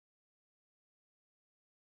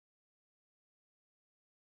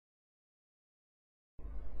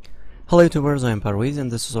Hello YouTubers, I am Parvez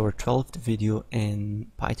and this is our 12th video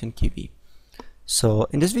in Python Kivy. So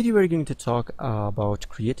in this video we're going to talk about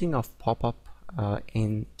creating a pop-up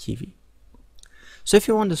in Kivy. So if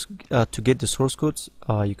you want this, to get the source codes,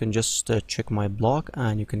 you can just check my blog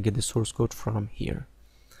and you can get the source code from here.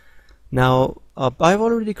 Now I've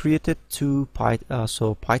already created two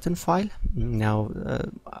Python file,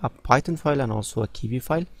 a Python file and also a Kivy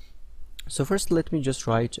file. So first let me just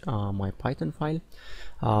write my Python file.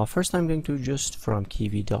 First I'm going to just from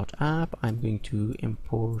Kivy.app I'm going to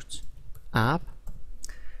import app,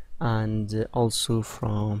 and also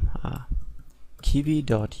from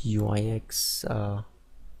Kivy.uix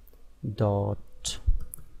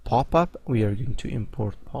 .popup we are going to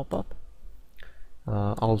import popup.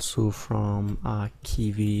 Also from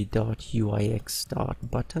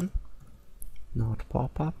Kivy.uix.button, not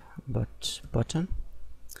popup but button,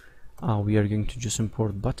 we are going to just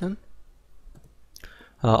import button.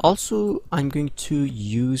 Also I'm going to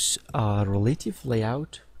use a relative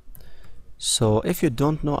layout. So if you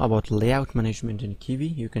don't know about layout management in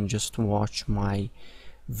Kivy, you can just watch my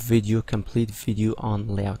complete video on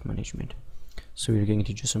layout management. So we're going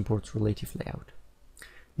to just import relative layout.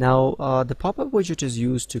 Now the Popup widget is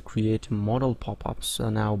used to create modal pop-ups.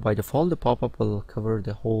 Now by default the pop-up will cover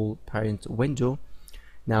the whole parent window.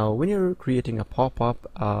 Now when you're creating a pop-up,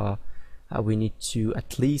 we need to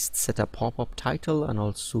at least set a pop-up title and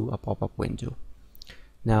also a pop-up window.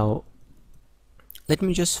 Now let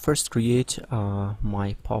me just first create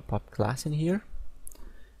my pop-up class in here.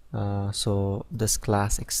 So this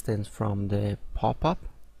class extends from the pop-up,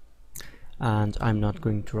 and I'm not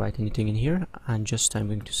going to write anything in here, and just I'm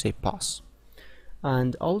going to say pause.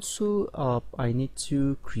 And also I need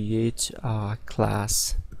to create a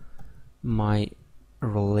class my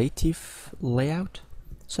relative layout.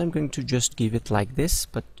 So I'm going to just give it like this,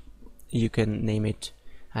 but you can name it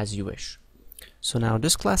as you wish. So now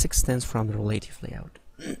this class extends from the relative layout.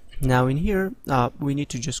 Now in here we need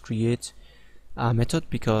to just create a method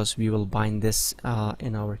because we will bind this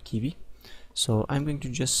in our Kivy. So I'm going to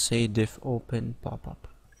just say diff open popup.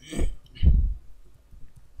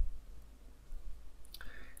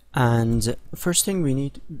 And first thing we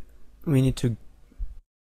need to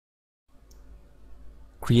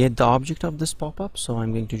create the object of this pop-up. So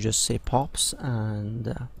I'm going to just say pops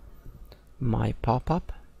and my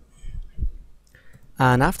pop-up,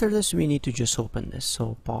 and after this we need to just open this.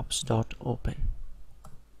 So pops.open.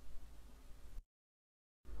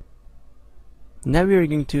 Now we are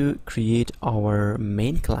going to create our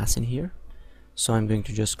main class in here. So I'm going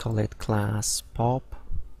to just call it class pop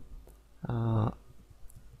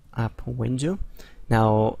app window.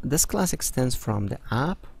 Now this class extends from the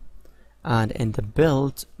app, and in the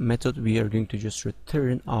build method we are going to just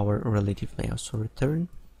return our relative layout. So return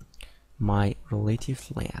my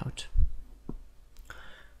relative layout.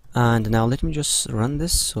 And now let me just run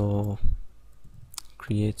this. So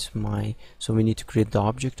we need to create the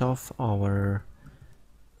object of our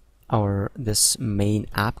this main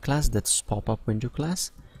app class, that's pop-up window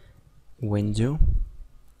class, window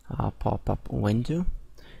pop-up window,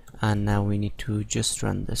 and now we need to just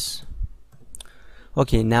run this.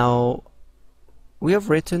 Okay, now we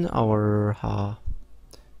have written our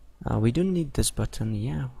we don't need this button.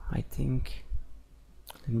 Yeah, I think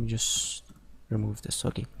let me just remove this.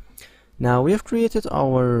 Okay, now we have created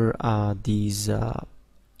our these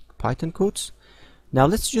Python codes. Now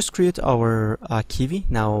let's just create our Kivy.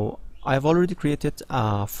 Now I've already created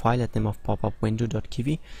a file at name of popup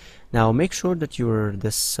window.kivy. Now make sure that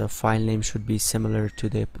this file name should be similar to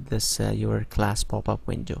your class popup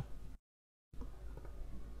window.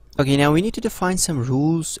 Okay, now we need to define some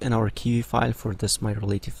rules in our Kivy file for this my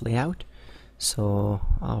relative layout. So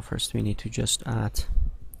first we need to just add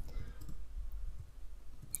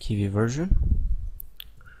Kivy version,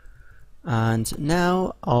 and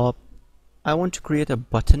now I want to create a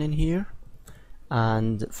button in here,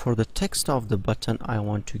 and for the text of the button I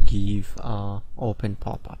want to give open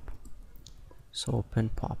popup. So open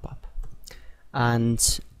popup,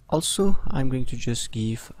 and also I'm going to just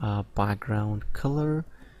give a background color,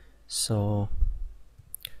 so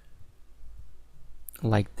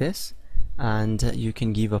like this, and you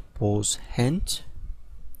can give a pose hint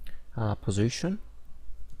position.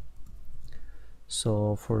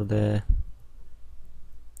 So for the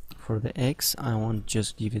X I want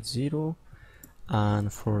just give it 0,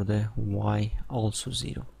 and for the Y also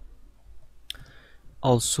 0.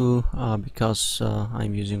 Also because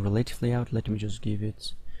I'm using relative layout, let me just give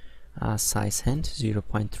it size hint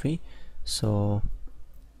 0.3. So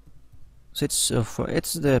it's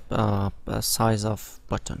the size of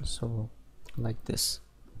button, so like this.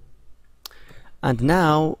 And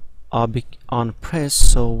now on press,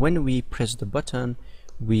 so when we press the button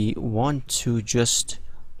we want to just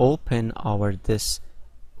open our this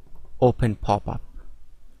open pop-up.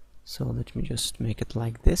 So let me just make it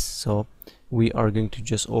like this. So we are going to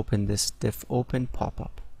just open this div open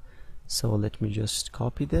pop-up. So let me just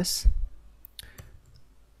copy this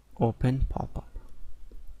open pop-up.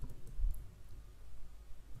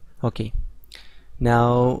 Okay,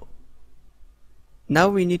 now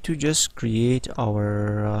we need to just create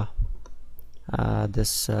our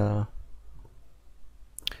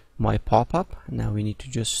my pop-up. Now we need to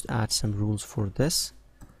just add some rules for this.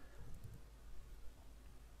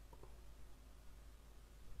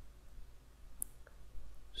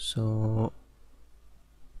 So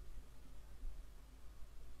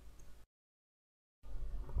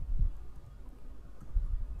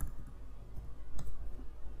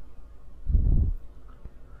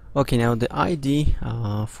okay, now the ID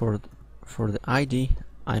for the ID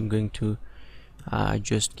I'm going to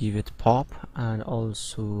just give it pop, and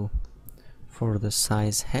also for the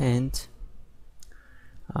size hand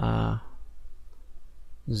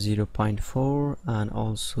 0.4, and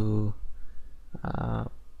also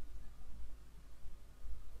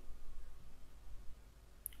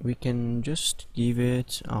we can just give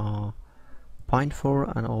it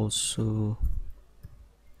 0.4 and also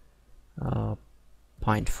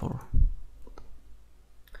 0.4.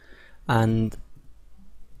 And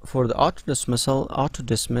for the auto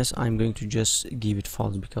dismiss I'm going to just give it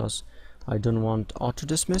false, because I don't want auto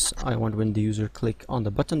dismiss. I want when the user click on the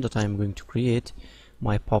button that I'm going to create,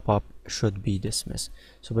 my pop-up should be dismissed.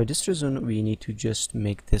 So by this reason we need to just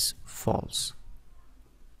make this false.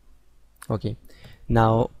 Okay,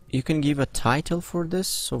 now you can give a title for this.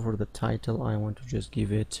 So for the title I want to just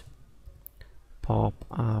give it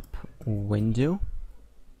Popup Window.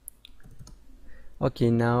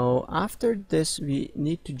 Okay, now after this we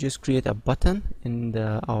need to just create a button in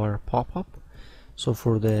our pop-up. So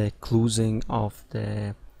for the closing of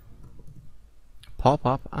the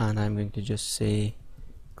pop-up, and I'm going to just say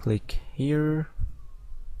click here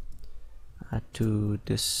to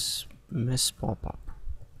dismiss pop-up.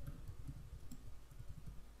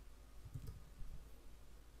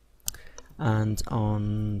 And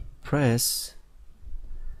on press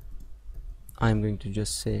I'm going to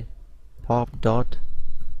just say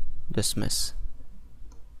pop.dismiss.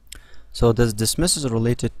 So this dismiss is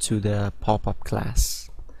related to the Popup class.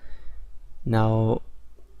 Now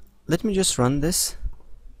let me just run this.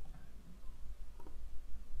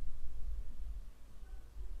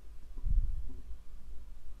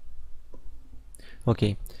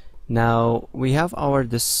 Okay, now we have our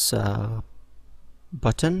this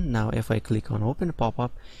button. Now if I click on open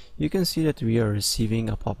pop-up, you can see that we are receiving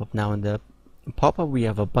a pop-up. Now in the pop-up we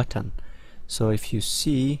have a button. So if you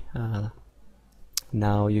see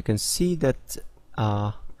now you can see that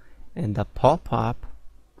in the pop-up,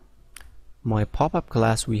 my pop-up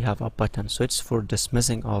class, we have a button. So it's for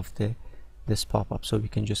dismissing of this pop-up. So we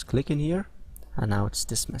can just click in here and now it's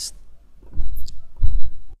dismissed.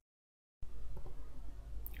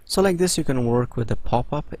 So like this you can work with the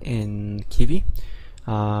pop-up in Kivy.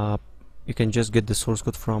 You can just get the source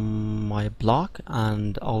code from my blog,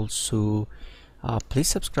 and also please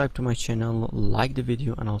subscribe to my channel, like the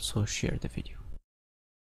video, and also share the video.